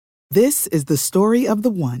This is the story of the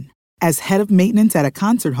one. As head of maintenance at a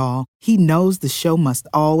concert hall, he knows the show must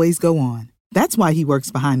always go on. That's why he works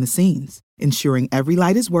behind the scenes, ensuring every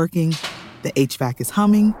light is working, the HVAC is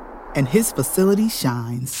humming, and his facility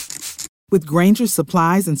shines. With Grainger's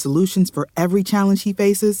supplies and solutions for every challenge he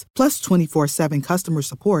faces, plus 24/7 customer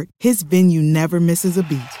support, his venue never misses a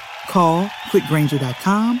beat. Call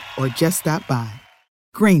quickgrainger.com or just stop by.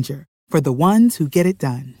 Grainger, for the ones who get it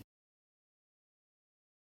done.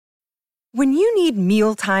 When you need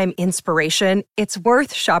mealtime inspiration, it's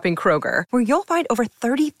worth shopping Kroger, where you'll find over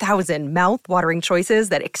 30,000 mouth-watering choices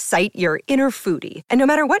that excite your inner foodie. And no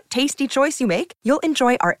matter what tasty choice you make, you'll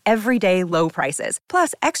enjoy our everyday low prices,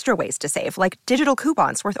 plus extra ways to save, like digital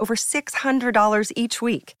coupons worth over $600 each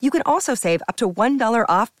week. You can also save up to $1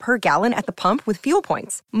 off per gallon at the pump with fuel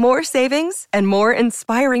points. More savings and more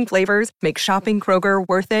inspiring flavors make shopping Kroger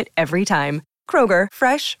worth it every time. Kroger,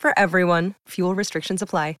 fresh for everyone. Fuel restrictions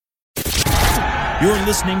apply. You're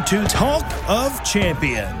listening to Talk of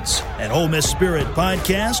Champions, an Ole Miss Spirit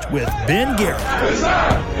podcast with Ben Garrett. It's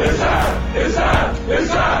up! It's up! It's up!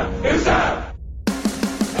 It's up! It's up!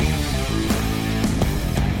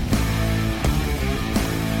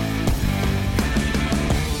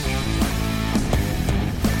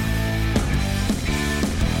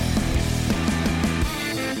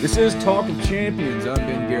 This is Talk of Champions. I'm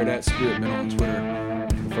Ben Garrett at Spirit Men on Twitter.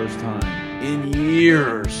 For the first time in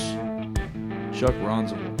years, Chuck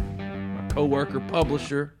Ronzaville, my co-worker,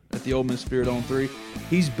 publisher at the Ole Miss Spirit on 3.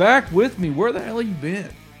 He's back with me. Where the hell have you been?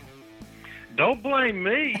 Don't blame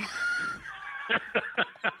me.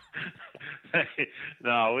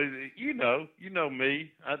 No, you know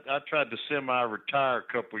me. I tried to semi-retire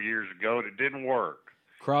a couple years ago, and it didn't work.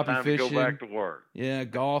 Crappie Time fishing. to go back to work. Yeah,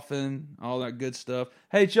 golfing, all that good stuff.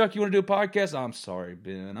 Hey, Chuck, you want to do a podcast? I'm sorry,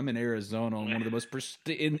 Ben. I'm in Arizona on one of the most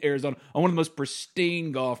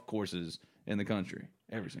pristine golf courses in the country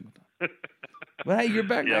every single time. But hey, you're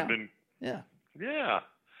back now. Yeah.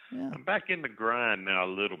 I'm back in the grind now a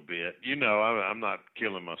little bit. You know, I'm not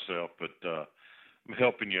killing myself, but I'm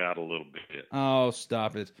helping you out a little bit. Oh,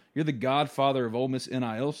 stop it. You're the godfather of Ole Miss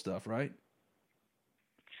NIL stuff, right?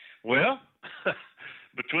 Well,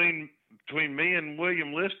 between me and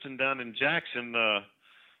William Liston down in Jackson,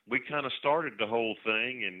 we kind of started the whole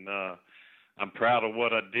thing, and I'm proud of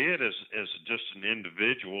what I did as just an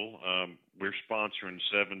individual. We're sponsoring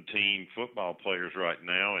 17 football players right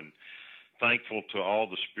now, and thankful to all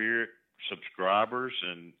the Spirit subscribers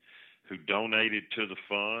and who donated to the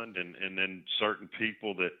fund, and then certain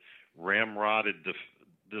people that ramrodded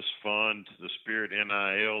this fund, the Spirit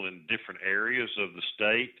NIL, in different areas of the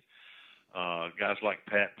state. Guys like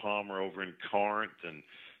Pat Palmer over in Corinth and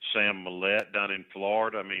Sam Millette down in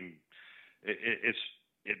Florida. I mean,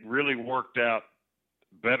 it really worked out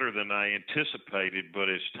better than I anticipated, but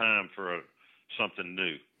it's time for something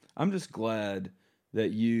new. I'm just glad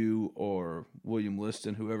that you or William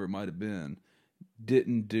Liston, whoever it might have been,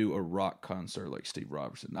 didn't do a rock concert like Steve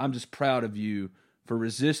Robertson. I'm just proud of you for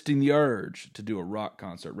resisting the urge to do a rock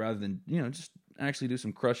concert rather than, just actually do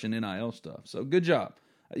some crushing NIL stuff. So good job.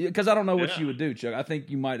 Because I don't know what you would do, Chuck. I think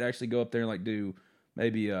you might actually go up there and do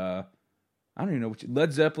maybe I don't even know what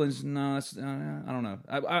Led Zeppelin's. No, I don't know.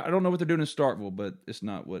 I don't know what they're doing in Starkville, but it's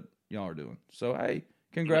not what y'all are doing. So hey,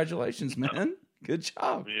 congratulations, man. Good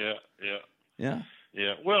job. Yeah.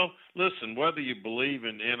 Well, listen, whether you believe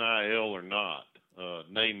in NIL or not,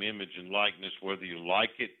 name, image, and likeness, whether you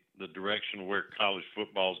like it, the direction where college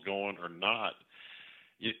football's going or not,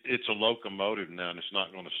 it's a locomotive now, and it's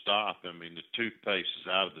not going to stop. I mean, the toothpaste is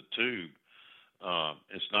out of the tube.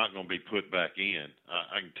 It's not going to be put back in.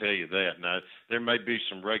 I can tell you that. Now, there may be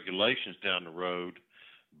some regulations down the road,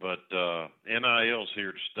 but NIL's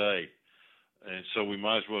here to stay. And so we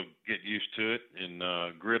might as well get used to it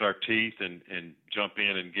and grit our teeth and jump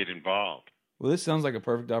in and get involved. Well, this sounds like a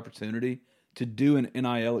perfect opportunity to do an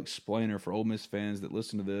NIL explainer for Ole Miss fans that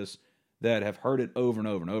listen to this, that have heard it over and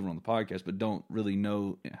over and over on the podcast, but don't really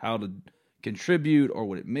know how to contribute or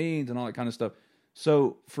what it means and all that kind of stuff.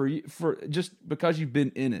 So for just because you've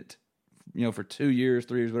been in it, for 2 years,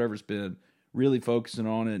 3 years, whatever it's been, really focusing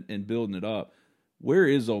on it and building it up, where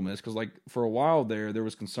is Ole Miss? Because for a while there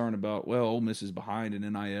was concern about, Ole Miss is behind in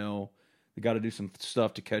NIL. They got to do some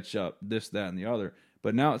stuff to catch up, this, that, and the other.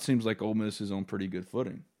 But now it seems like Ole Miss is on pretty good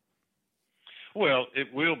footing. Well,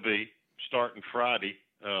 it will be starting Friday.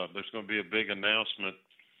 There's going to be a big announcement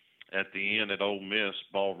at the Inn at Ole Miss,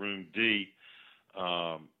 Ballroom D.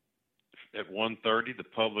 At 1:30, the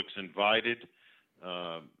public's invited.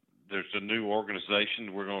 There's a new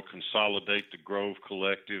organization. We're going to consolidate the Grove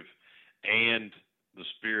Collective and the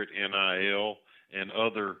Spirit NIL and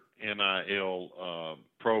other NIL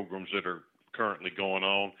programs that are currently going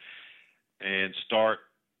on and start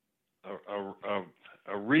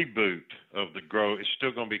a reboot of the Grove. It's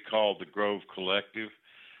still going to be called the Grove Collective.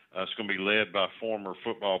 It's going to be led by former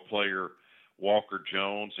football player Walker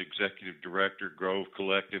Jones, Executive Director, Grove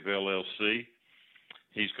Collective, LLC.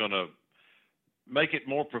 He's going to make it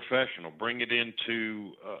more professional, bring it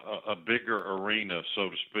into a bigger arena, so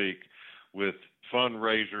to speak, with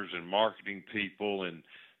fundraisers and marketing people and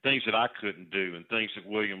things that I couldn't do and things that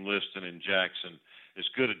William Liston and Jackson, as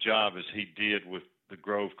good a job as he did with the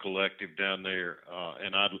Grove Collective down there.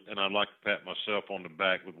 And I'd like to pat myself on the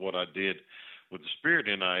back with what I did with the Spirit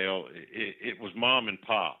NIL. It was mom and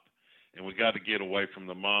pop. And we got to get away from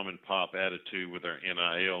the mom and pop attitude with our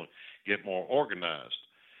NIL and get more organized.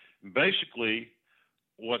 Basically,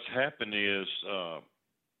 what's happened is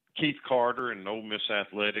Keith Carter and Ole Miss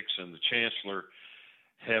Athletics and the Chancellor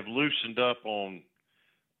have loosened up on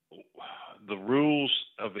the rules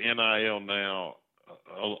of NIL now.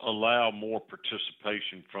 Allow more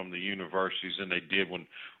participation from the universities than they did when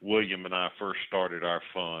William and I first started our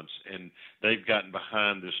funds. And they've gotten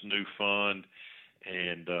behind this new fund.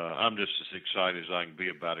 And I'm just as excited as I can be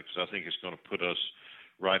about it because I think it's going to put us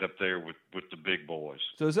right up there with the big boys.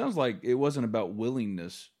 So it sounds like it wasn't about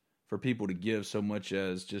willingness for people to give so much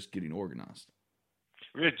as just getting organized.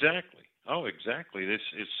 Exactly. Oh, exactly. It's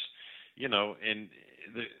and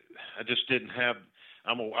I just didn't have.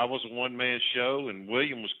 I was a one-man show, and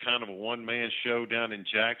William was kind of a one-man show down in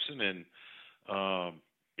Jackson, and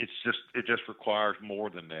it just requires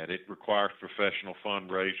more than that. It requires professional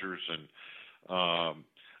fundraisers and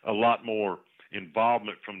a lot more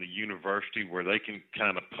involvement from the university where they can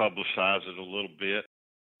kind of publicize it a little bit.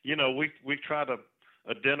 We try to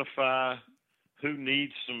identify who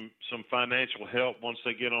needs some financial help once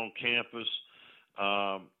they get on campus,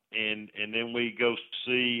 and then we go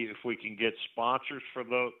see if we can get sponsors for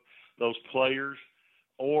those players,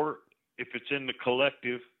 or if it's in the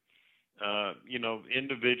collective,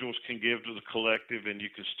 individuals can give to the collective, and you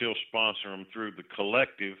can still sponsor them through the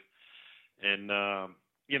collective. And,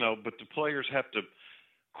 but the players have to,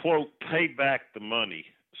 quote, pay back the money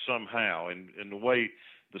somehow. And the way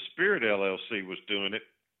the Spirit LLC was doing it,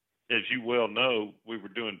 as you well know, we were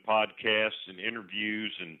doing podcasts and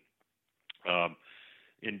interviews and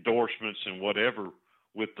endorsements and whatever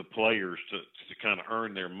with the players to kind of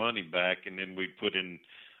earn their money back. And then we'd put in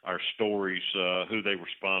our stories, who they were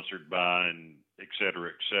sponsored by, and et cetera,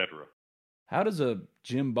 et cetera. How does a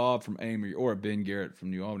Jim Bob from Amory or a Ben Garrett from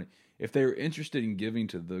New Albany, if they're interested in giving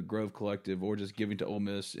to the Grove Collective or just giving to Ole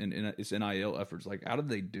Miss in its NIL efforts, like how do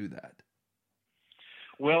they do that?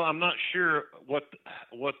 Well, I'm not sure what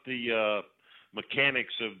the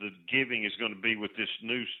mechanics of the giving is going to be with this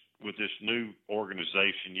new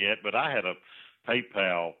organization yet, but I had a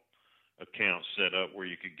PayPal account set up where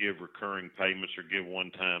you could give recurring payments or give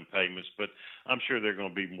one-time payments, but I'm sure they're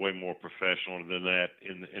going to be way more professional than that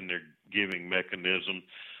in their giving mechanism.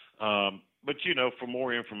 But, for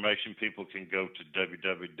more information, people can go to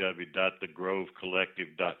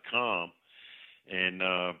www.thegrovecollective.com, and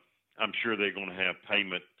I'm sure they're going to have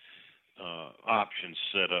payment options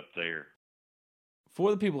set up there.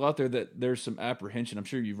 For the people out there that there's some apprehension, I'm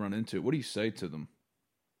sure you've run into it. What do you say to them?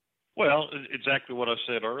 Well, exactly what I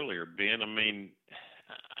said earlier, Ben. I mean,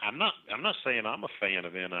 I'm not saying I'm a fan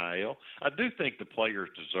of NIL. I do think the players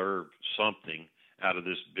deserve something out of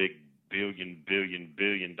this big billion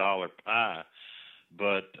dollar pie.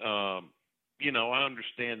 But I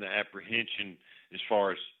understand the apprehension as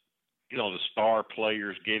far as the star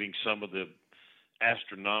players getting some of the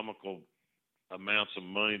astronomical amounts of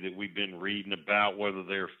money that we've been reading about, whether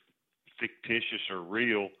they're fictitious or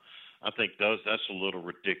real. I think that's a little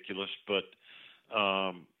ridiculous, but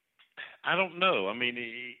I don't know. I mean,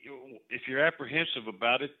 if you're apprehensive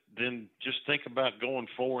about it, then just think about going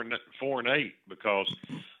 4-8, because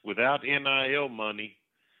without NIL money,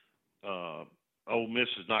 Ole Miss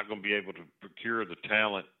is not going to be able to procure the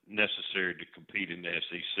talent necessary to compete in the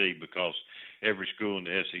SEC, because every school in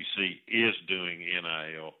the SEC is doing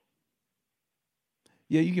NIL.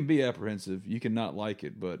 Yeah, you can be apprehensive. You can not like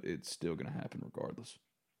it, but it's still going to happen regardless.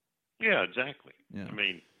 Yeah, exactly. Yeah. I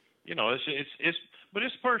mean, it's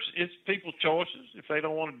people's choices. If they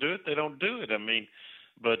don't want to do it, they don't do it. I mean,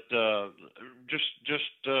 but just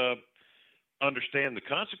understand the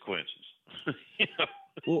consequences.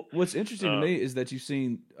 Well, what's interesting to me is that you've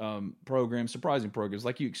seen surprising programs,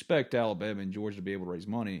 like you expect Alabama and Georgia to be able to raise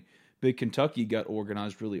money, but Kentucky got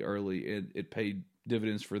organized really early, and it paid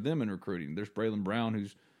dividends for them in recruiting. There's Braylon Brown,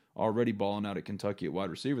 who's already balling out at Kentucky at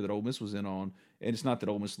wide receiver, that Ole Miss was in on. And it's not that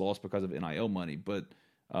Ole Miss lost because of NIL money, but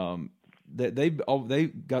they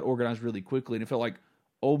got organized really quickly, and it felt like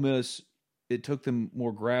Ole Miss, it took them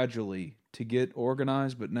more gradually to get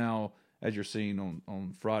organized, but now, as you're seeing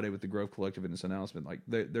on Friday with the Grove Collective in this announcement, like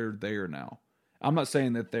they're there now. I'm not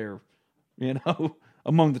saying that they're,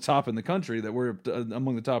 among the top in the country, that we're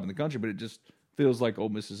among the top in the country, but it just feels like Ole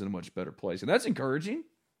Miss is in a much better place, and that's encouraging.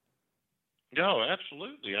 No,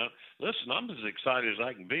 absolutely. Listen, I'm as excited as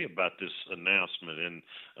I can be about this announcement and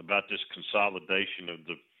about this consolidation of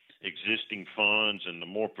the existing funds and the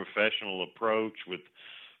more professional approach with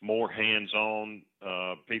more hands-on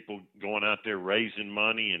people going out there raising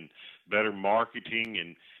money and better marketing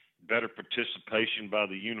and better participation by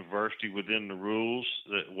the university within the rules,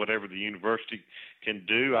 whatever the university can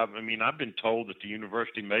do. I mean, I've been told that the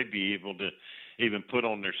university may be able to even put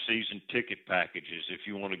on their season ticket packages if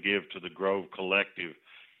you want to give to the Grove Collective.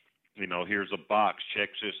 Here's a box, check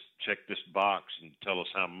this box and tell us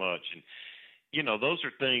how much. And those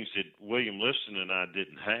are things that William Liston and I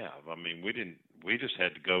didn't have. I mean, we just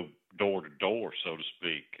had to go door to door, so to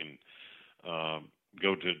speak, and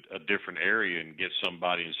go to a different area and get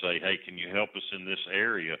somebody and say, hey, can you help us in this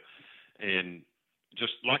area? And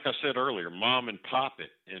just like I said earlier, mom and pop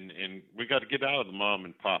it. And we got to get out of the mom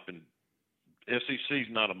and pop. And SEC is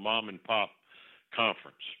not a mom and pop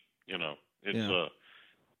conference.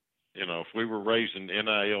 If we were raising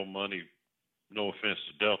NIL money, no offense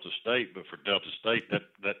to Delta State, but for Delta State,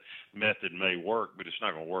 that method may work, but it's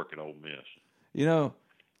not going to work at Ole Miss.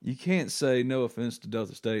 You can't say no offense to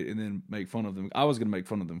Delta State and then make fun of them. I was going to make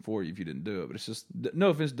fun of them for you if you didn't do it, but it's just no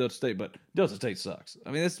offense to Delta State, but Delta State sucks.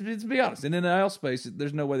 I mean, let's be honest. In NIL space,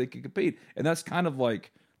 there's no way they can compete, and that's kind of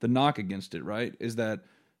like the knock against it, right? Is that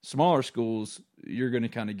smaller schools, you're going to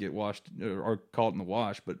kind of get washed or caught in the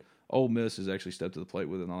wash, but Ole Miss has actually stepped to the plate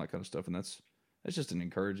with it and all that kind of stuff, and that's just an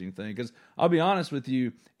encouraging thing. Because I'll be honest with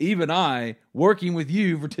you, even I, working with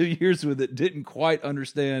you for 2 years with it, didn't quite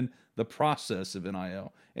understand the process of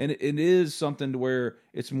NIL. And it is something to where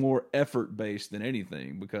it's more effort-based than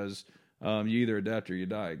anything because you either adapt or you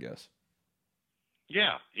die, I guess.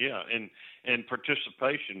 Yeah, and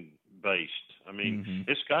participation-based. I mean,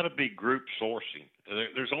 It's got to be group sourcing.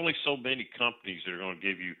 There's only so many companies that are going to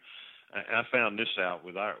give you. I found this out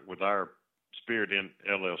with our Spirit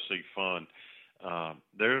LLC fund.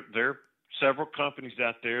 There are several companies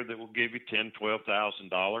out there that will give you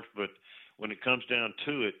 $10,000-$12,000, but when it comes down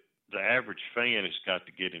to it, the average fan has got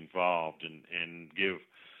to get involved and give,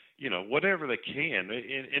 whatever they can.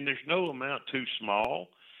 And there's no amount too small.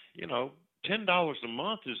 $10 a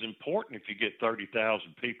month is important if you get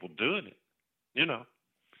 30,000 people doing it.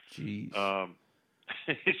 Jeez.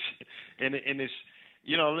 And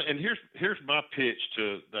here's my pitch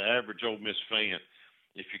to the average Ole Miss fan.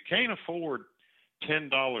 If you can't afford $10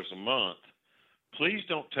 a month, please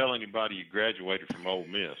don't tell anybody you graduated from Ole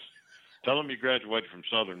Miss. Tell them you graduated from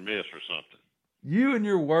Southern Miss or something. You and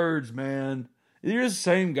your words, man. You're the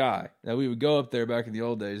same guy that we would go up there back in the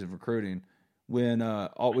old days of recruiting when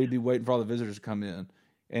we'd be waiting for all the visitors to come in.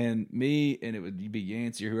 And me, and it would be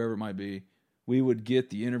Yancey or whoever it might be, we would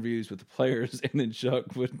get the interviews with the players, and then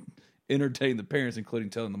Chuck would entertain the parents,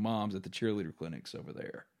 including telling the moms at the cheerleader clinics over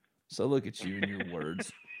there. So look at you and your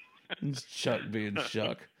words. It's Chuck being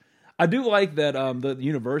Chuck. I do like that the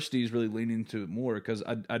university is really leaning into it more because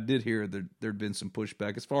I did hear that there'd been some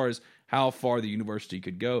pushback as far as how far the university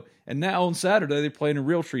could go. And now on Saturday, they're playing in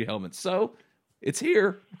Realtree helmets. So it's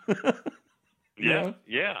here. Yeah,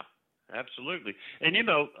 absolutely. And,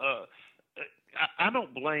 I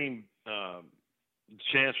don't blame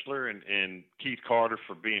Chancellor and Keith Carter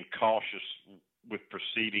for being cautious with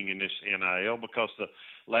proceeding in this NIL because the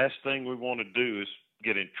last thing we want to do is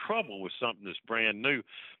get in trouble with something that's brand new.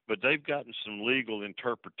 But they've gotten some legal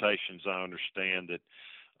interpretations. I understand that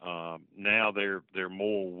now they're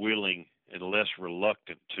more willing and less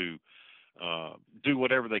reluctant to do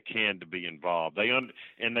whatever they can to be involved. They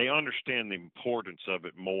understand the importance of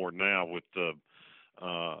it more now with the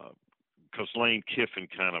because Lane Kiffin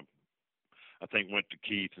kind of, I think, went to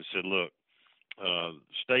Keith and said, look,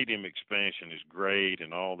 stadium expansion is great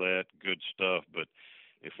and all that good stuff, but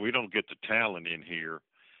if we don't get the talent in here,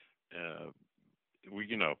 we're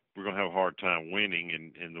going to have a hard time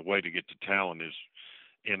winning, and the way to get the talent is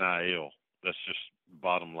NIL. That's just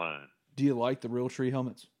bottom line. Do you like the Realtree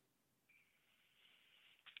helmets?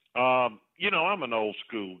 I'm an old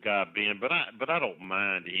school guy, Ben, but I don't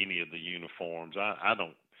mind any of the uniforms. I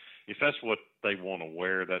don't. If that's what they want to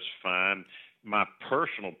wear, that's fine. My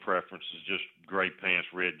personal preference is just gray pants,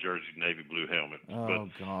 red jersey, navy blue helmet. Oh, but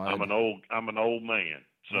God. I'm an old man,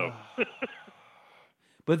 so.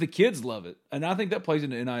 But the kids love it, and I think that plays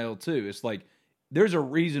into NIL too. It's like there's a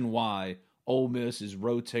reason why Ole Miss is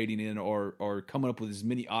rotating in or coming up with as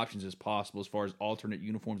many options as possible as far as alternate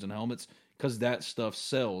uniforms and helmets, because that stuff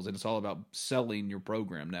sells, and it's all about selling your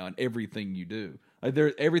program now and everything you do. Like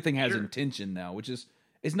everything has intention now, which is,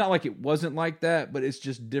 it's not like it wasn't like that, but it's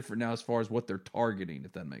just different now as far as what they're targeting,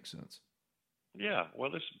 if that makes sense. Yeah,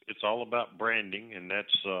 well, it's all about branding, and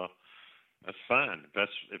that's fine.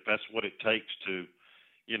 If that's what it takes to,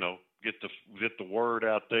 get the word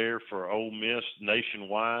out there for Ole Miss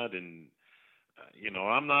nationwide. And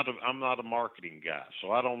I'm not a marketing guy,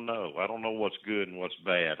 so I don't know. I don't know what's good and what's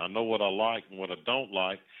bad. I know what I like and what I don't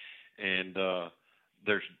like, and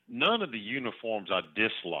there's none of the uniforms I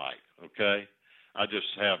dislike. Okay, I just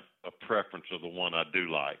have a preference of the one I do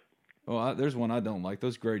like. Oh, there's one I don't like.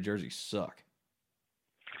 Those gray jerseys suck.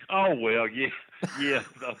 Oh well, yeah.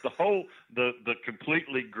 The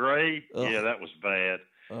completely gray. Ugh. Yeah, that was bad.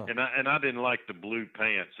 Ugh. And I didn't like the blue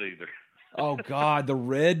pants either. Oh God, the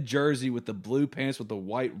red jersey with the blue pants with the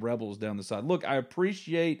white rebels down the side. Look, I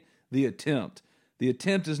appreciate the attempt. The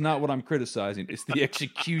attempt is not what I'm criticizing. It's the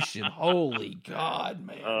execution. Holy God,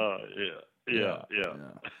 man. Yeah.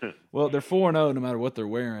 Well, they're 4-0 no matter what they're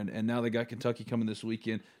wearing, and now they got Kentucky coming this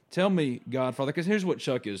weekend. Tell me, Godfather, because here's what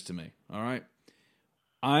Chuck is to me, all right?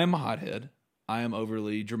 I am a hothead. I am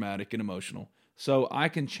overly dramatic and emotional. So I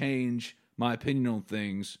can change my opinion on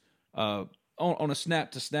things on a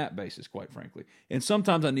snap-to-snap basis, quite frankly. And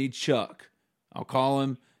sometimes I need Chuck. I'll call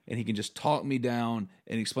him, and he can just talk me down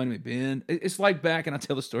and explain to me, Ben, it's like back, and I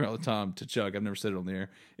tell the story all the time to Chuck. I've never said it on the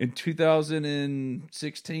air. In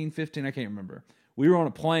 2016, 15, I can't remember. We were on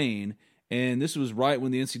a plane, and this was right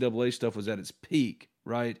when the NCAA stuff was at its peak,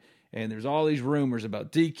 right? And there's all these rumors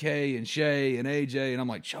about DK and Shea and AJ, and I'm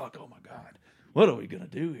like, Chuck, oh my God, what are we going to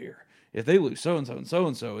do here? If they lose so-and-so and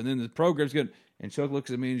so-and-so, and then the program's good. And Chuck looks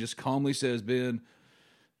at me and just calmly says, Ben,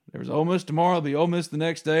 there's Ole Miss tomorrow, there'll be Ole Miss the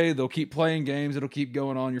next day. They'll keep playing games. It'll keep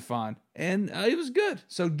going on. You're fine. And it was good.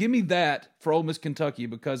 So give me that for Ole Miss Kentucky,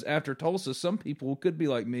 because after Tulsa, some people could be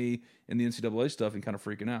like me in the NCAA stuff and kind of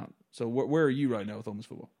freaking out. So where are you right now with Ole Miss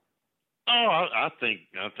football? Oh, I think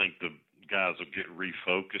the guys will get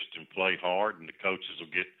refocused and play hard, and the coaches will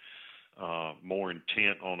get more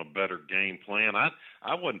intent on a better game plan. I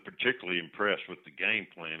wasn't particularly impressed with the game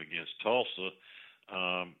plan against Tulsa,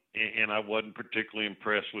 and I wasn't particularly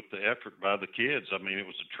impressed with the effort by the kids. I mean, it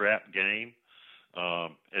was a trap game,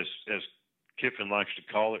 as Kiffin likes to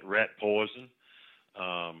call it, rat poison.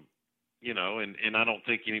 And I don't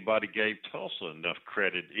think anybody gave Tulsa enough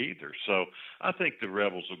credit either. So I think the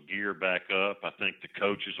Rebels will gear back up. I think the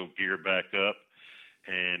coaches will gear back up,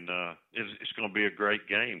 and it's going to be a great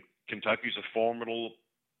game. Kentucky's a formidable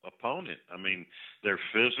opponent. I mean, they're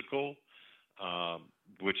physical,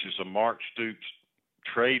 which is a Mark Stoops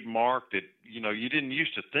trademark that, you didn't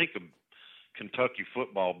used to think of Kentucky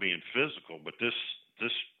football being physical, but this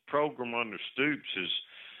program under Stoops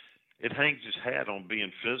it hangs his hat on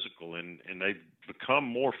being physical, and they've become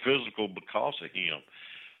more physical because of him.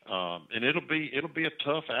 And it'll be a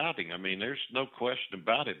tough outing. I mean, there's no question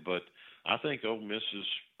about it, but I think Ole Miss is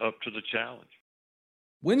up to the challenge.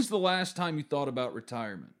 When's the last time you thought about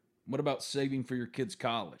retirement? What about saving for your kids'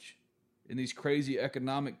 college? In these crazy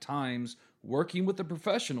economic times, working with a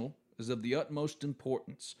professional is of the utmost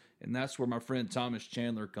importance, and that's where my friend Thomas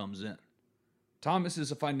Chandler comes in. Thomas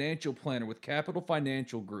is a financial planner with Capital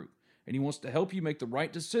Financial Group, and he wants to help you make the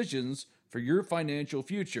right decisions for your financial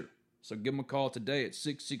future. So give him a call today at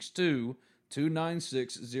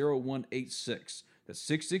 662-296-0186. That's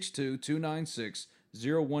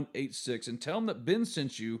 662-296-0186, and tell him that Ben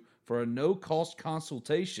sent you for a no-cost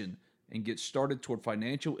consultation and get started toward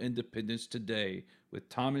financial independence today with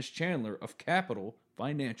Thomas Chandler of Capital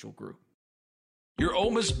Financial Group. Your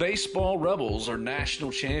Ole Miss baseball Rebels are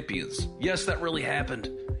national champions. Yes, that really happened.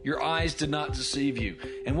 Your eyes did not deceive you.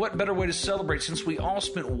 And what better way to celebrate since we all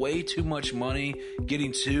spent way too much money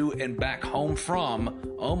getting to and back home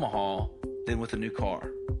from Omaha than with a new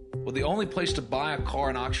car? Well, the only place to buy a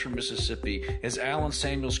car in Oxford, Mississippi is Allen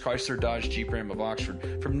Samuels Chrysler Dodge Jeep Ram of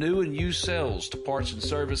Oxford. From new and used sales to parts and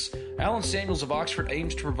service, Allen Samuels of Oxford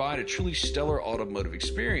aims to provide a truly stellar automotive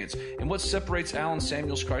experience. And what separates Allen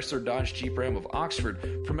Samuels Chrysler Dodge Jeep Ram of Oxford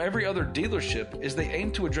from every other dealership is they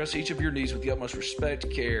aim to address each of your needs with the utmost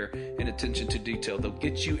respect, care, and attention to detail. They'll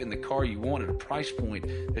get you in the car you want at a price point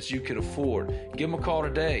that you can afford. Give them a call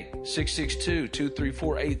today,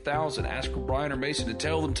 662-234-8000. Ask for Brian or Mason to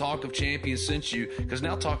tell them Talk of Champions sent you, because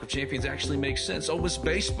now Talk of Champions actually makes sense. Ole Miss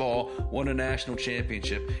baseball won a national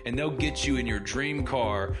championship, and they'll get you in your dream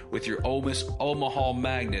car with your Ole Miss Omaha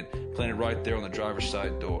magnet planted right there on the driver's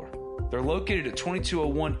side door. They're located at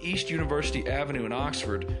 2201 East University Avenue in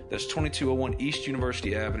Oxford. That's 2201 East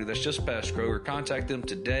University Avenue. That's just past Kroger. Contact them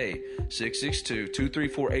today,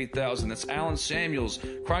 662-234-8000. That's Alan Samuels,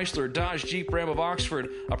 Chrysler Dodge Jeep Ram of Oxford,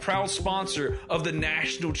 a proud sponsor of the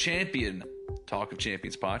national champion Talk of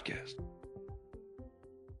Champions podcast.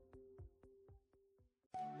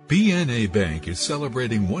 BNA Bank is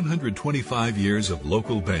celebrating 125 years of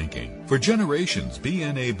local banking. For generations,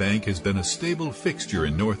 BNA Bank has been a stable fixture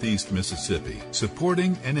in Northeast Mississippi,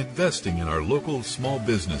 supporting and investing in our local small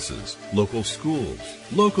businesses, local schools,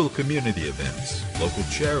 local community events, local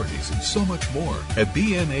charities, and so much more. At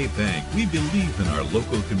BNA Bank, we believe in our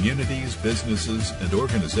local communities, businesses, and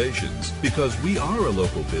organizations because we are a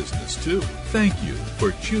local business too. Thank you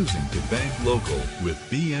for choosing to bank local with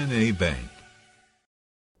BNA Bank.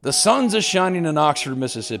 The sun's a shining in Oxford,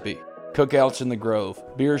 Mississippi. Cookouts in the Grove,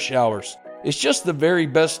 beer showers. It's just the very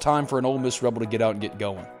best time for an Ole Miss Rebel to get out and get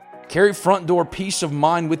going. Carry front door peace of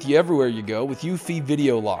mind with you everywhere you go with UFI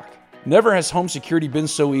Video Lock. Never has home security been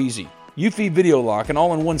so easy. UFI Video Lock, an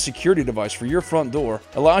all-in-one security device for your front door,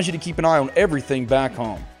 allows you to keep an eye on everything back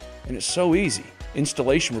home. And it's so easy.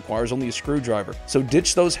 Installation requires only a screwdriver, so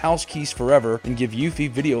ditch those house keys forever and give UFI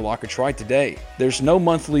Video Lock a try today. There's no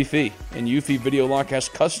monthly fee, and UFI Video Lock has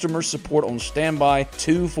customer support on standby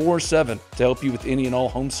 24/7 to help you with any and all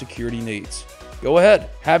home security needs. Go ahead,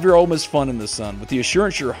 have your Ole Miss fun in the sun with the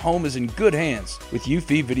assurance your home is in good hands with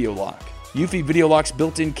UFI Video Lock. UFI Video Lock's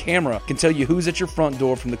built-in camera can tell you who's at your front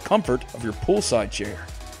door from the comfort of your poolside chair.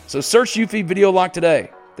 So search UFI Video Lock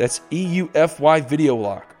today. That's EUFY Video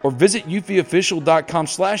Lock. Or visit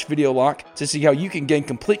UFIofficial.com/Video Lock to see how you can gain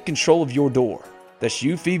complete control of your door. That's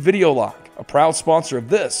UFI Video Lock, a proud sponsor of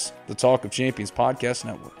this, the Talk of Champions Podcast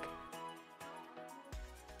Network.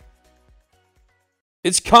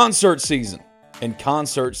 It's concert season, and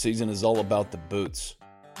concert season is all about the boots.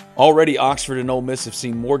 Already, Oxford and Ole Miss have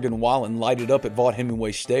seen Morgan Wallen light it up at Vaught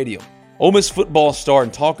Hemingway Stadium. Ole Miss football star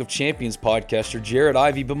and Talk of Champions podcaster Jared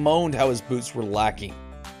Ivey bemoaned how his boots were lacking.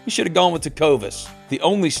 He should have gone with Tecovas, the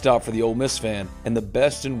only stop for the Ole Miss fan and the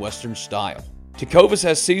best in Western style. Tecovas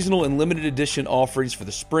has seasonal and limited edition offerings for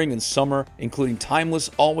the spring and summer, including timeless,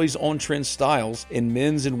 always on-trend styles in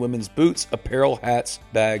men's and women's boots, apparel, hats,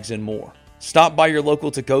 bags, and more. Stop by your local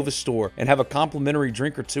Tecovas store and have a complimentary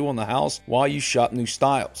drink or two on the house while you shop new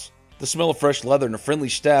styles. The smell of fresh leather and a friendly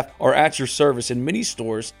staff are at your service, and many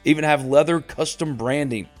stores even have leather custom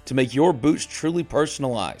branding to make your boots truly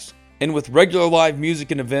personalized. And with regular live music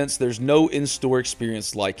and events, there's no in-store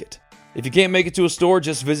experience like it. If you can't make it to a store,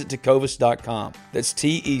 just visit Tecovas.com. That's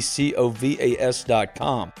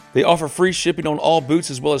Tecovas.com. They offer free shipping on all boots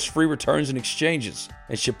as well as free returns and exchanges,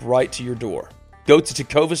 and ship right to your door. Go to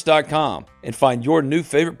Tecovas.com and find your new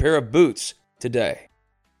favorite pair of boots today.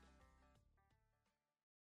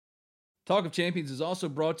 Talk of Champions is also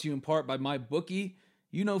brought to you in part by MyBookie.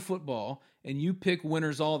 You know football, and you pick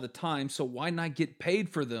winners all the time, so why not get paid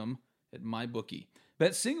for them at MyBookie?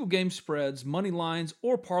 Bet single game spreads, money lines,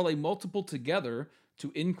 or parlay multiple together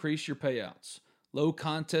to increase your payouts. Low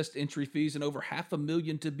contest entry fees and over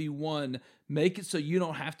 $500,000 to be won make it so you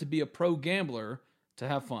don't have to be a pro gambler to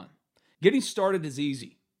have fun. Getting started is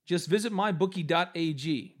easy. Just visit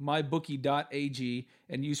mybookie.ag,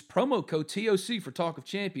 and use promo code TOC for Talk of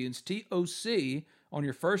Champions, TOC, on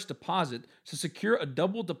your first deposit to secure a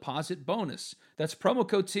double deposit bonus. That's promo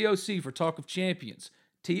code TOC for Talk of Champions,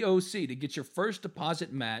 TOC, to get your first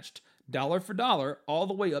deposit matched dollar for dollar all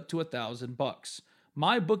the way up to $1,000.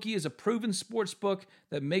 MyBookie is a proven sports book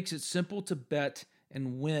that makes it simple to bet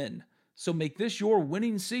and win. So make this your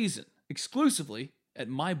winning season exclusively at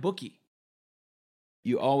MyBookie.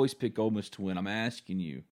 You always pick Ole Miss to win. I'm asking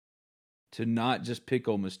you to not just pick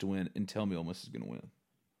Ole Miss to win and tell me Ole Miss is going to win.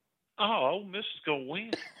 Oh, Ole Miss is going to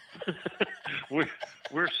win.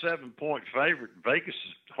 we're 7-point favorite. Vegas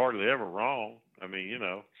is hardly ever wrong. I mean, you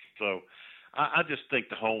know, so I just think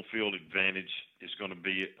the home field advantage is going to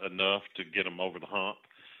be enough to get them over the hump.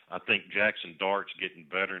 I think Jackson Dart's getting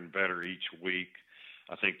better and better each week.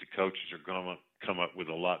 I think the coaches are going to come up with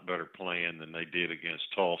a lot better plan than they did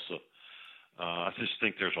against Tulsa. I just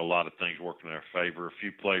think there's a lot of things working in our favor. A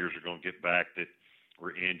few players are going to get back that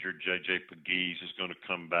were injured. J.J. Pegues is going to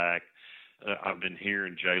come back. I've been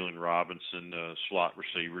hearing Jalen Robinson, slot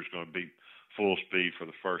receiver, is going to be full speed for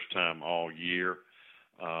the first time all year.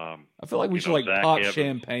 I feel like we should Zach pop Evans.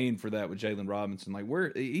 champagne for that with Jalen Robinson.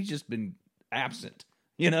 He's just been absent.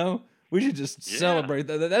 You know, we should just celebrate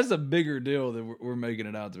that. That's a bigger deal than we're making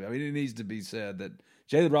it out to be. I mean, it needs to be said that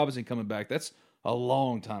Jalen Robinson coming back, that's a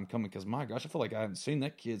long time coming, because my gosh, I feel like I haven't seen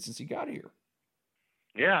that kid since he got here.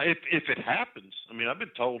 Yeah, if it happens. I mean, I've been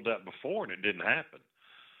told that before and it didn't happen.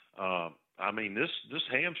 I mean, this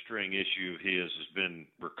hamstring issue of his has been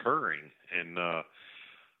recurring and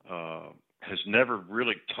has never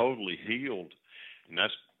really totally healed, and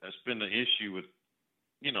that's been the issue with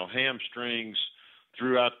hamstrings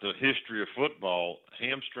throughout the history of football.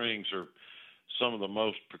 Hamstrings are some of the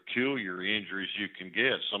most peculiar injuries you can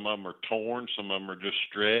get. Some of them are torn, some of them are just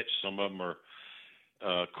stretched, some of them are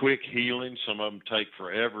quick healing, some of them take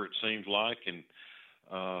forever, it seems like. And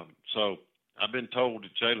so I've been told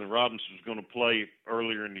that Jalen Robinson was going to play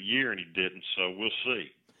earlier in the year, and he didn't, so we'll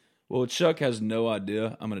see. Well, Chuck has no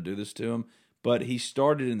idea I'm going to do this to him, but he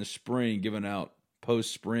started in the spring giving out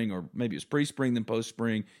post-spring, or maybe it was pre-spring, then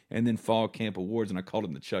post-spring, and then fall camp awards, and I called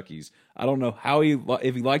him the Chuckies. I don't know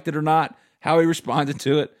if he liked it or not, how he responded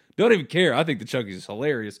to it. Don't even care. I think the Chuckies is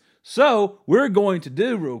hilarious. So we're going to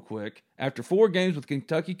do real quick, after 4 games with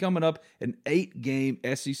Kentucky coming up, an 8-game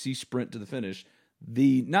SEC sprint to the finish.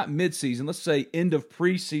 The, not midseason, let's say end of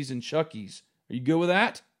preseason Chuckies. Are you good with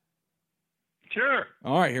that? Sure.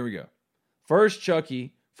 All right, here we go. First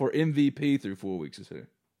Chucky for MVP through 4 weeks is who?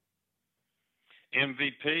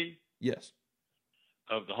 MVP? Yes.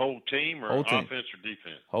 Of the whole team, or whole team. Offense or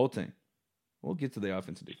defense? Whole team. We'll get to the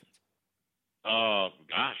offense and defense.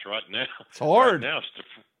 Gosh, right now. It's hard. Right now it's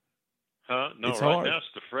it's right hard. now it's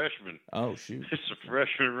the freshman. Oh, shoot. It's the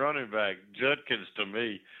freshman running back. Judkins, to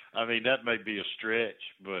me, I mean, that may be a stretch,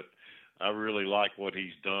 but I really like what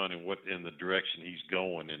he's done and what in the direction he's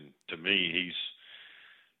going. And to me, he's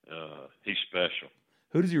special.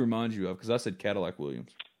 Who does he remind you of? Because I said Cadillac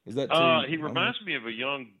Williams. Is that too? He reminds me of a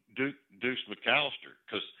young Deuce McAllister,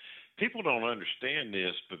 because people don't understand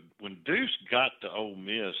this, but when Deuce got to Ole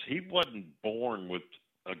Miss, he wasn't born with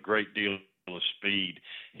a great deal of speed.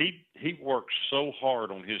 He worked so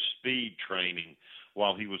hard on his speed training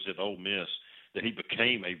while he was at Ole Miss that he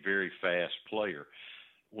became a very fast player.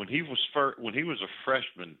 When he was a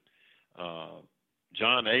freshman,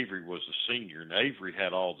 John Avery was a senior, and Avery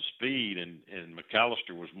had all the speed, and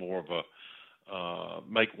McAllister was more of a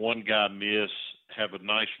make one guy miss, have a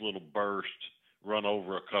nice little burst, run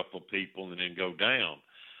over a couple of people, and then go down.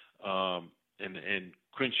 And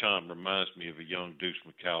Quinshon reminds me of a young Deuce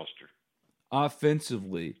McAllister.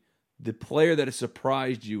 Offensively, the player that has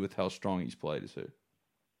surprised you with how strong he's played is who?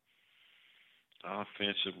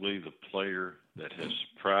 Offensively, the player that has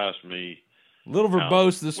surprised me. A little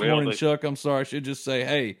verbose this morning, Chuck. I'm sorry. I should just say,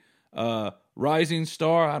 hey, rising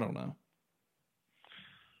star? I don't know.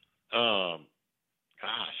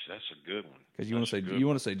 Gosh, that's a good one. Because you want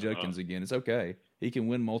to say Judkins again. It's okay. He can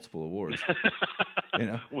win multiple awards.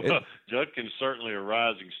 Well, Judkins certainly a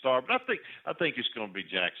rising star, but I think it's going to be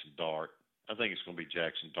Jackson Dart. I think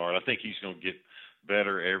he's going to get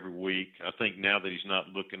better every week. I think now that he's not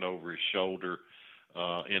looking over his shoulder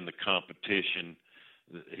in the competition,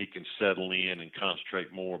 he can settle in and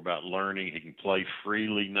concentrate more about learning. He can play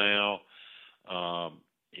freely now.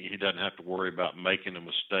 He doesn't have to worry about making a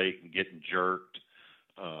mistake and getting jerked.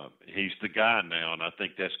 He's the guy now, and I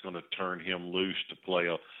think that's going to turn him loose to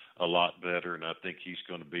play a lot better, and I think he's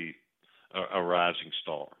going to be a rising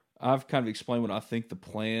star. I've kind of explained what I think the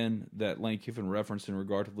plan that Lane Kiffin referenced in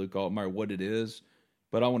regard to Luke Altmaier, what it is,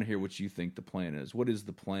 but I want to hear what you think the plan is. What is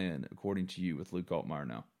the plan, according to you, with Luke Altmaier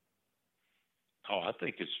now? Oh, I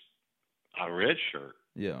think it's a red shirt.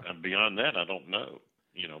 Yeah. And beyond that, I don't know.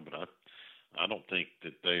 But I don't think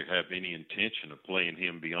that they have any intention of playing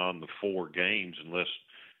him beyond the 4 games unless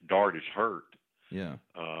Dart is hurt. Yeah.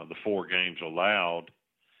 The 4 games allowed.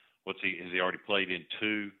 Has he already played in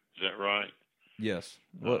 2? Is that right? Yes.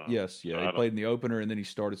 Well, yes. Yeah. He played in the opener, and then he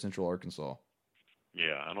started Central Arkansas.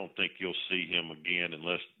 Yeah, I don't think you'll see him again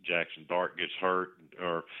unless Jackson Dart gets hurt,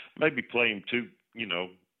 or maybe play him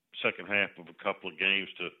second half of a couple of games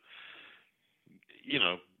to,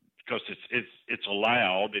 because it's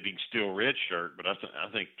allowed that he can still redshirt, but I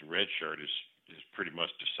think the redshirt is pretty much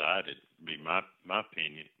decided. Would be my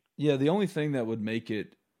opinion. Yeah, the only thing that would make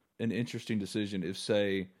it an interesting decision if,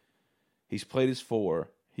 say, he's played his 4.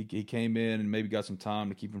 He came in and maybe got some time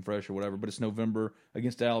to keep him fresh or whatever, but it's November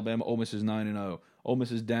against Alabama. Ole Miss is 9-0. Ole Miss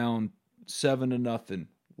is down 7-0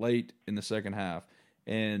 late in the second half,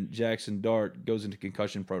 and Jackson Dart goes into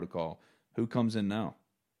concussion protocol. Who comes in now?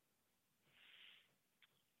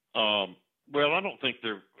 Well, I think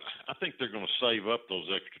they're going to save up those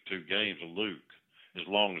extra 2 games of Luke as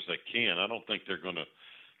long as they can. I don't think they're going to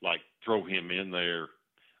throw him in there.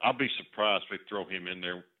 I'll be surprised if they throw him in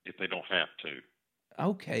there if they don't have to.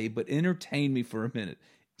 Okay, but entertain me for a minute.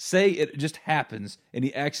 Say it just happens, and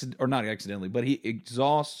he not accidentally, but he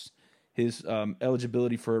exhausts his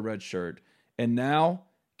eligibility for a red shirt, and now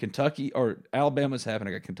Kentucky or Alabama's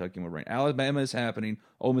happening. I got Kentucky in my brain. Alabama is happening.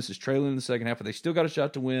 Ole Miss is trailing in the second half, but they still got a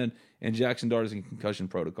shot to win. And Jackson Dart is in concussion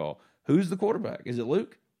protocol. Who's the quarterback? Is it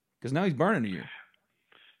Luke? Because now he's burning a year.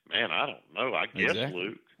 Man, I don't know. I guess Exactly.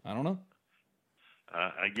 Luke. I don't know.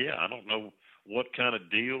 Yeah, I don't know what kind of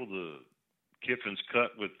deal the Kiffin's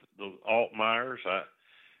cut with the Altmyers.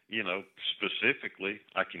 Specifically,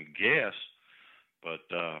 I can guess, but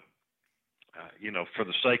for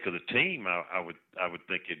the sake of the team, I would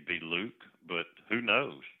think it'd be Luke, but who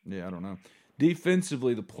knows? Yeah, I don't know.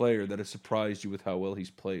 Defensively, the player that has surprised you with how well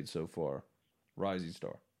he's played so far, rising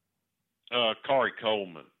star. Corey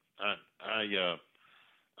Coleman.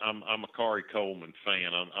 I'm a Corey Coleman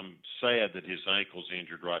fan. I'm sad that his ankle's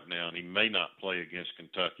injured right now, and he may not play against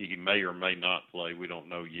Kentucky. He may or may not play. We don't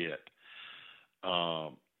know yet.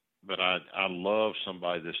 But I love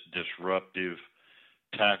somebody that's disruptive,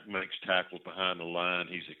 makes tackles behind the line.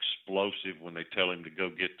 He's explosive when they tell him to go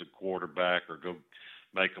get the quarterback or go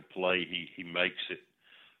make a play. He makes it.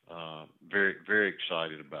 Very, very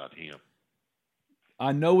excited about him.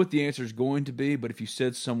 I know what the answer is going to be, but if you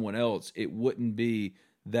said someone else, it wouldn't be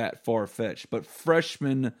that far-fetched. But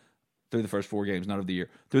freshman through the first 4 games, not of the year,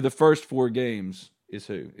 through the first 4 games is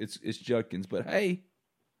who? It's Judkins. But hey,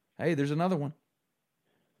 there's another one.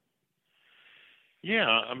 Yeah,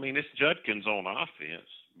 I mean, it's Judkins on offense,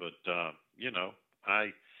 but,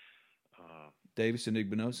 Davison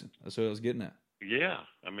Igbinosun. That's what I was getting at. Yeah,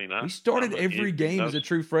 I mean, he started every game as a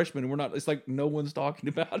true freshman, and it's like no one's talking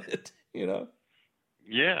about it,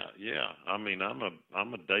 Yeah. I mean, I'm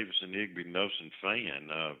a Davison Igbinosun fan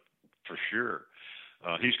for sure.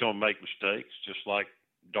 He's going to make mistakes, just like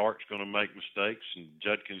Dart's going to make mistakes, and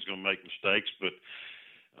Judkins going to make mistakes. But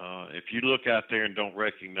if you look out there and don't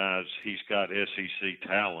recognize he's got SEC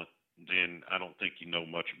talent, then I don't think you know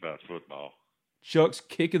much about football. Chuck's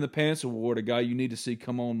Kick in the Pants Award, a guy you need to see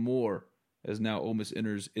come on more, as now Ole Miss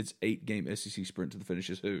enters its 8-game SEC sprint to the finish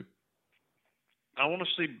is who? I want to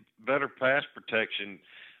see better pass protection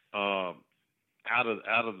out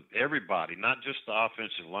of everybody, not just the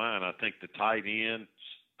offensive line. I think the tight ends,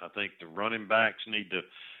 I think the running backs need to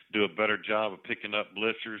do a better job of picking up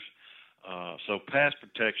blitzers. So pass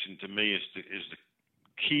protection to me is the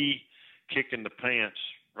key kick in the pants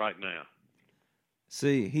right now.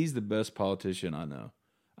 See, he's the best politician I know.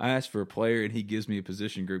 I ask for a player and he gives me a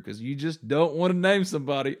position group because you just don't want to name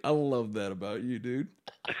somebody. I love that about you, dude.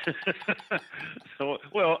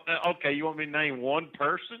 Well, okay, you want me to name one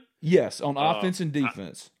person? Yes, on offense and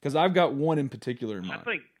defense, because I've got one in particular in mind.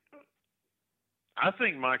 I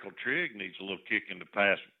think Michael Trigg needs a little kick in the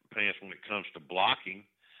pants when it comes to blocking.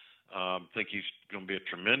 I think he's going to be a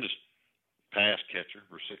tremendous pass catcher,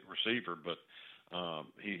 receiver, but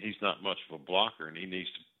he's not much of a blocker, and he needs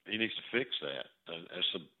to fix that.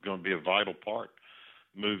 That's going to be a vital part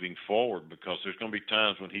moving forward, because there's going to be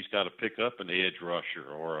times when he's got to pick up an edge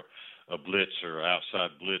rusher or a blitzer, outside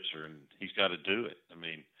blitzer, and he's got to do it. I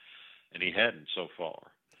mean, and he hadn't so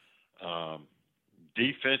far.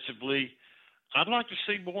 Defensively, I'd like to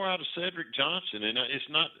see more out of Cedric Johnson, and it's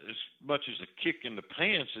not as much as a kick in the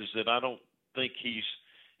pants as that I don't think he's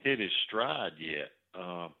hit his stride yet.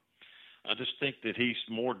 I just think that he's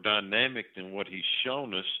more dynamic than what he's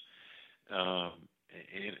shown us,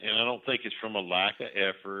 and I don't think it's from a lack of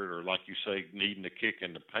effort or, like you say, needing a kick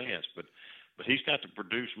in the pants, but he's got to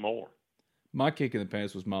produce more. My kick in the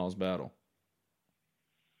pants was Miles Battle.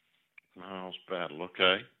 Miles Battle,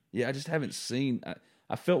 okay. Yeah, I just haven't seen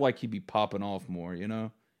I felt like he'd be popping off more,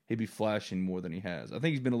 He'd be flashing more than he has. I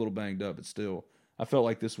think he's been a little banged up, but still, I felt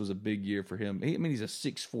like this was a big year for him. He's a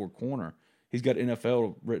 6'4" corner. He's got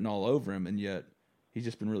NFL written all over him, and yet he's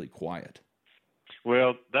just been really quiet.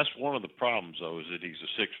 Well, that's one of the problems, though, is that he's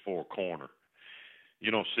a 6'4" corner.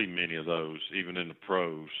 You don't see many of those, even in the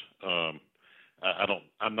pros. I'm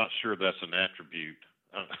not sure that's an attribute.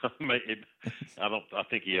 I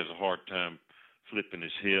think he has a hard time flipping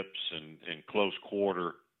his hips and close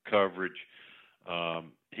quarter coverage.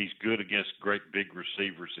 He's good against great big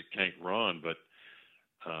receivers that can't run, but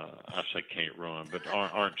I say can't run, but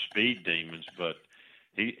aren't speed demons. But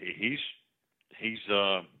he's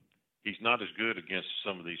not as good against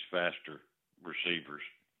some of these faster receivers.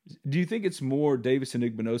 Do you think it's more Davison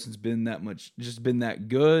Igbinosun's been that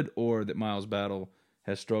good, or that Miles Battle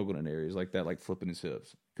has struggled in areas like that, like flipping his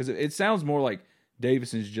hips? Because it sounds more like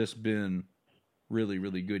Davison's just been really,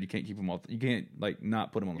 really good. You can't keep him off. You can't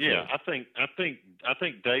not put him on the field. Yeah, I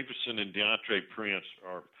think Davison and DeAndre Prince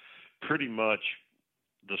are pretty much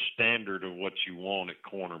the standard of what you want at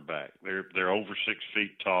cornerback. They're over 6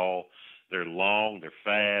 feet tall. They're long. They're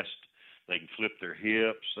fast. They can flip their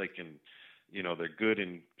hips. They can, They're good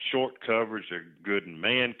in short coverage. They're good in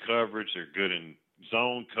man coverage. They're good in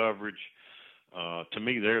zone coverage. To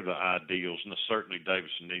me, they're the ideals. And certainly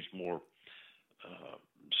Davison needs more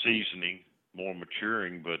seasoning, more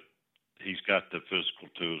maturing, but he's got the physical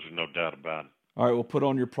tools, there's no doubt about it. All right, well, put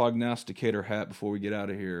on your prognosticator hat before we get out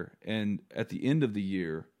of here. And at the end of the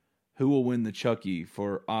year, who will win the Chucky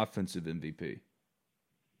for offensive MVP?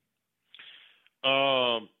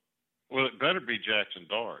 Well, it better be Jackson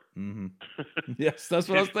Dart. Mm-hmm. Yes, that's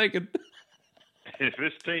what I was thinking. If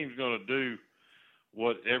this team's going to do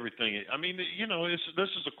what everything, I mean, this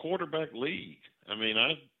is a quarterback league. I mean,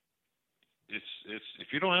 it's if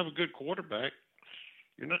you don't have a good quarterback,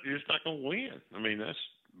 you're just not going to win. I mean, that's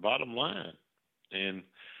bottom line. And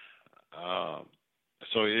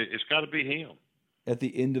so it's got to be him. At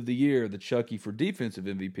the end of the year, the Chucky for defensive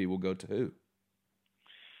MVP will go to who?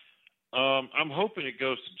 I'm hoping it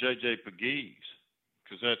goes to J.J. Pegues,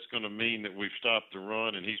 because that's going to mean that we've stopped the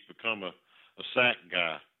run and he's become a sack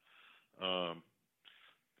guy.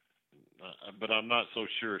 But I'm not so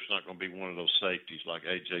sure it's not going to be one of those safeties like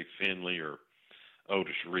A.J. Finley or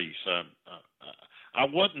Otis Reese. I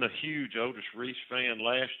wasn't a huge Otis Reese fan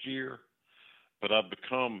last year, but I've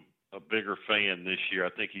become a bigger fan this year. I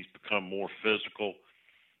think he's become more physical,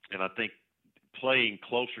 and I think playing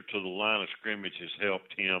closer to the line of scrimmage has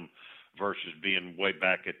helped him versus being way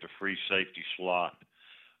back at the free safety slot.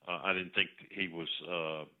 I didn't think he was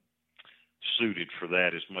suited for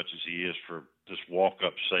that as much as he is for this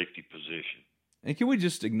walk-up safety position. And can we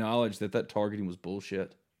just acknowledge that targeting was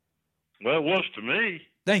bullshit? Well, it was to me.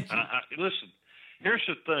 Thank you. Listen, here's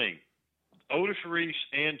the thing. Otis Reese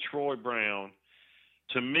and Troy Brown,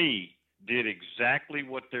 to me, did exactly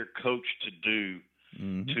what they're coached to do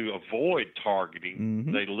to avoid targeting.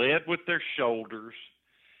 Mm-hmm. They led with their shoulders.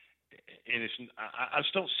 And I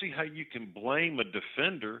just don't see how you can blame a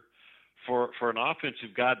defender for an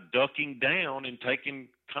offensive guy ducking down and taking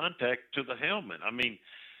contact to the helmet. I mean,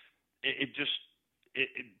 it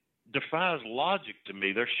defies logic to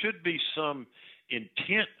me. There should be some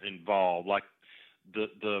intent involved, like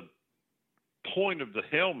the point of the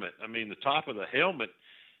helmet. I mean, the top of the helmet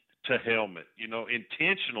to helmet.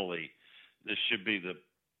 Intentionally, this should be the.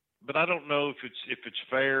 But I don't know if it's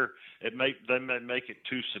fair. They may make it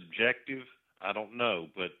too subjective. I don't know,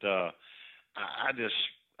 but I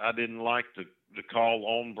didn't like the call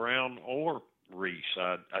on Brown or Reese.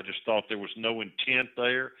 I just thought there was no intent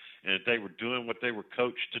there, and that they were doing what they were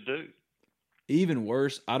coached to do. Even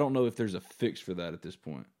worse, I don't know if there's a fix for that at this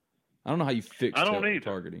point. I don't know how you fix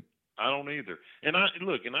targeting. I don't either. And I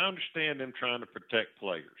understand them trying to protect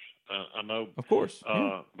players. I know, of course,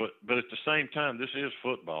 but at the same time, this is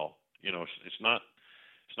football. It's not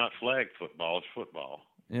flag football. It's football.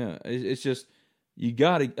 Yeah, it's just you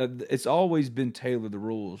got to. It's always been tailored the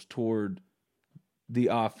rules toward the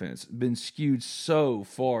offense. Been skewed so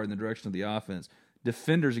far in the direction of the offense.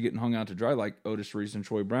 Defenders are getting hung out to dry, like Otis Reese and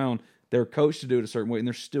Troy Brown. They're coached to do it a certain way, and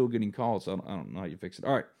they're still getting called. So I don't know how you fix it.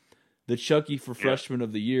 All right, the Chucky for freshman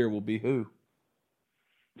of the year will be who?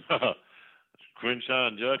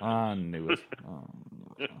 Quinshon Judkins. I knew it.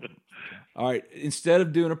 All right. Instead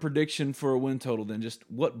of doing a prediction for a win total, then just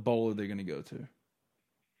what bowl are they going to go to?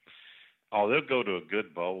 Oh, they'll go to a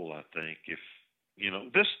good bowl, I think. If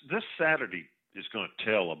this Saturday is going to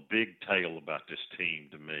tell a big tale about this team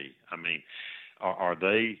to me. I mean, are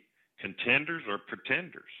they contenders or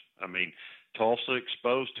pretenders? I mean, Tulsa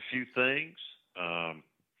exposed a few things.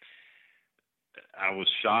 I was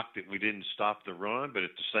shocked that we didn't stop the run, but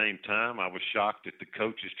at the same time, I was shocked that the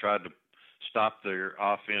coaches tried to stop their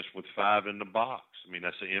offense with 5 in the box. I mean,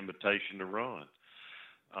 that's an invitation to run.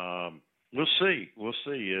 We'll see.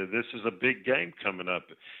 This is a big game coming up,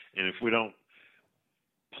 and if we don't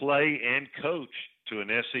play and coach to an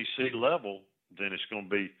SEC level, then it's going to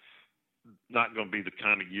be not going to be the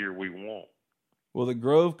kind of year we want. Well, the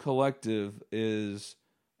Grove Collective is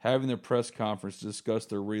having their press conference to discuss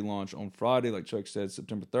their relaunch on Friday, like Chuck said,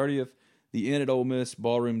 September 30th. The Inn at Ole Miss,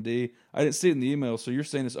 Ballroom D. I didn't see it in the email, so you're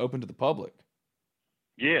saying it's open to the public.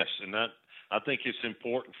 Yes, and I think it's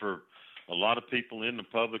important for a lot of people in the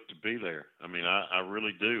public to be there. I mean, I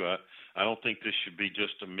really do. I don't think this should be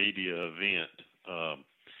just a media event.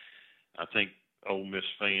 I think Ole Miss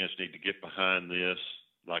fans need to get behind this.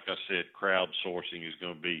 Like I said, crowdsourcing is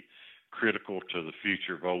going to be critical to the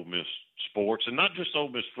future of Ole Miss sports, and not just Ole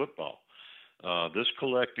Miss football. This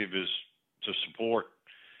collective is to support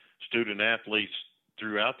student athletes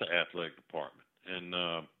throughout the athletic department, and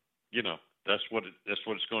that's what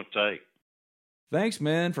it's going to take. Thanks,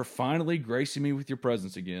 man, for finally gracing me with your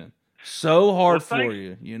presence again. So hard for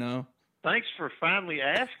you, Thanks for finally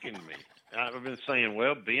asking me. I've been saying,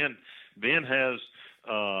 well, Ben Ben has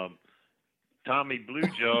Tommy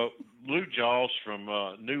Blue Jaws from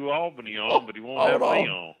New Albany on, but he won't have me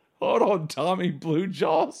on. Hold on, Tommy Blue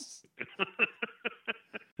Jaws.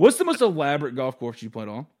 What's the most elaborate golf course you played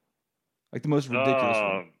on? Like the most ridiculous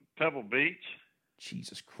one? Pebble Beach.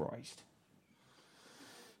 Jesus Christ.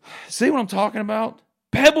 See what I'm talking about?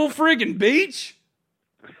 Pebble friggin' Beach?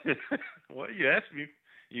 Well, you asked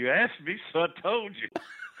me, so I told you.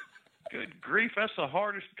 Good grief, that's the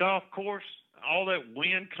hardest golf course. All that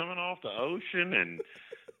wind coming off the ocean, and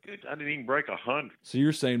I didn't even break 100. So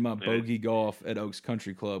you're saying my bogey golf at Oaks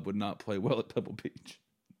Country Club would not play well at Pebble Beach?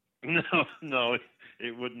 No,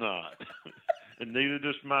 it would not. And neither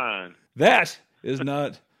does mine. That is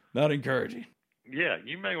not encouraging. Yeah,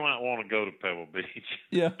 you may not want to go to Pebble Beach.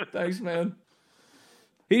 Yeah, thanks, man.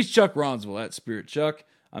 He's Chuck Ronsville at Spirit Chuck.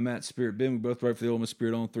 I'm at Spirit Ben. We both write for the Ole Miss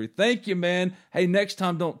Spirit on 3. Thank you, man. Hey, next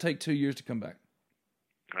time, don't take 2 years to come back.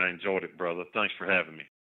 I enjoyed it, brother. Thanks for having me.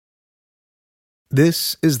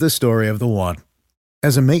 This is the story of the one.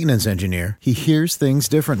 As a maintenance engineer, he hears things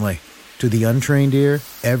differently. To the untrained ear,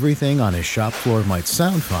 everything on his shop floor might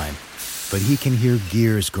sound fine, but he can hear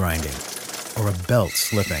gears grinding or a belt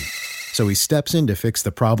slipping. So he steps in to fix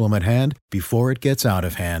the problem at hand before it gets out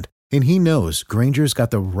of hand. And he knows Grainger's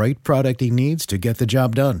got the right product he needs to get the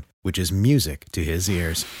job done, which is music to his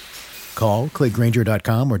ears. Call, click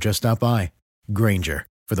Grainger.com, or just stop by. Grainger,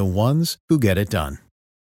 for the ones who get it done.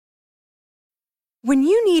 When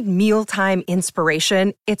you need mealtime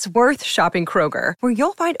inspiration, it's worth shopping Kroger, where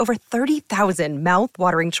you'll find over 30,000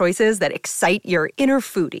 mouth-watering choices that excite your inner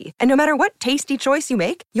foodie. And no matter what tasty choice you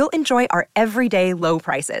make, you'll enjoy our everyday low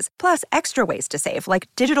prices, plus extra ways to save, like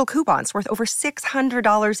digital coupons worth over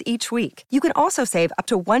 $600 each week. You can also save up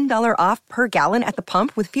to $1 off per gallon at the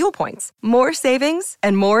pump with fuel points. More savings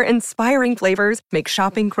and more inspiring flavors make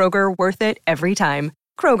shopping Kroger worth it every time.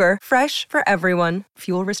 Kroger, fresh for everyone.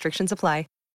 Fuel restrictions apply.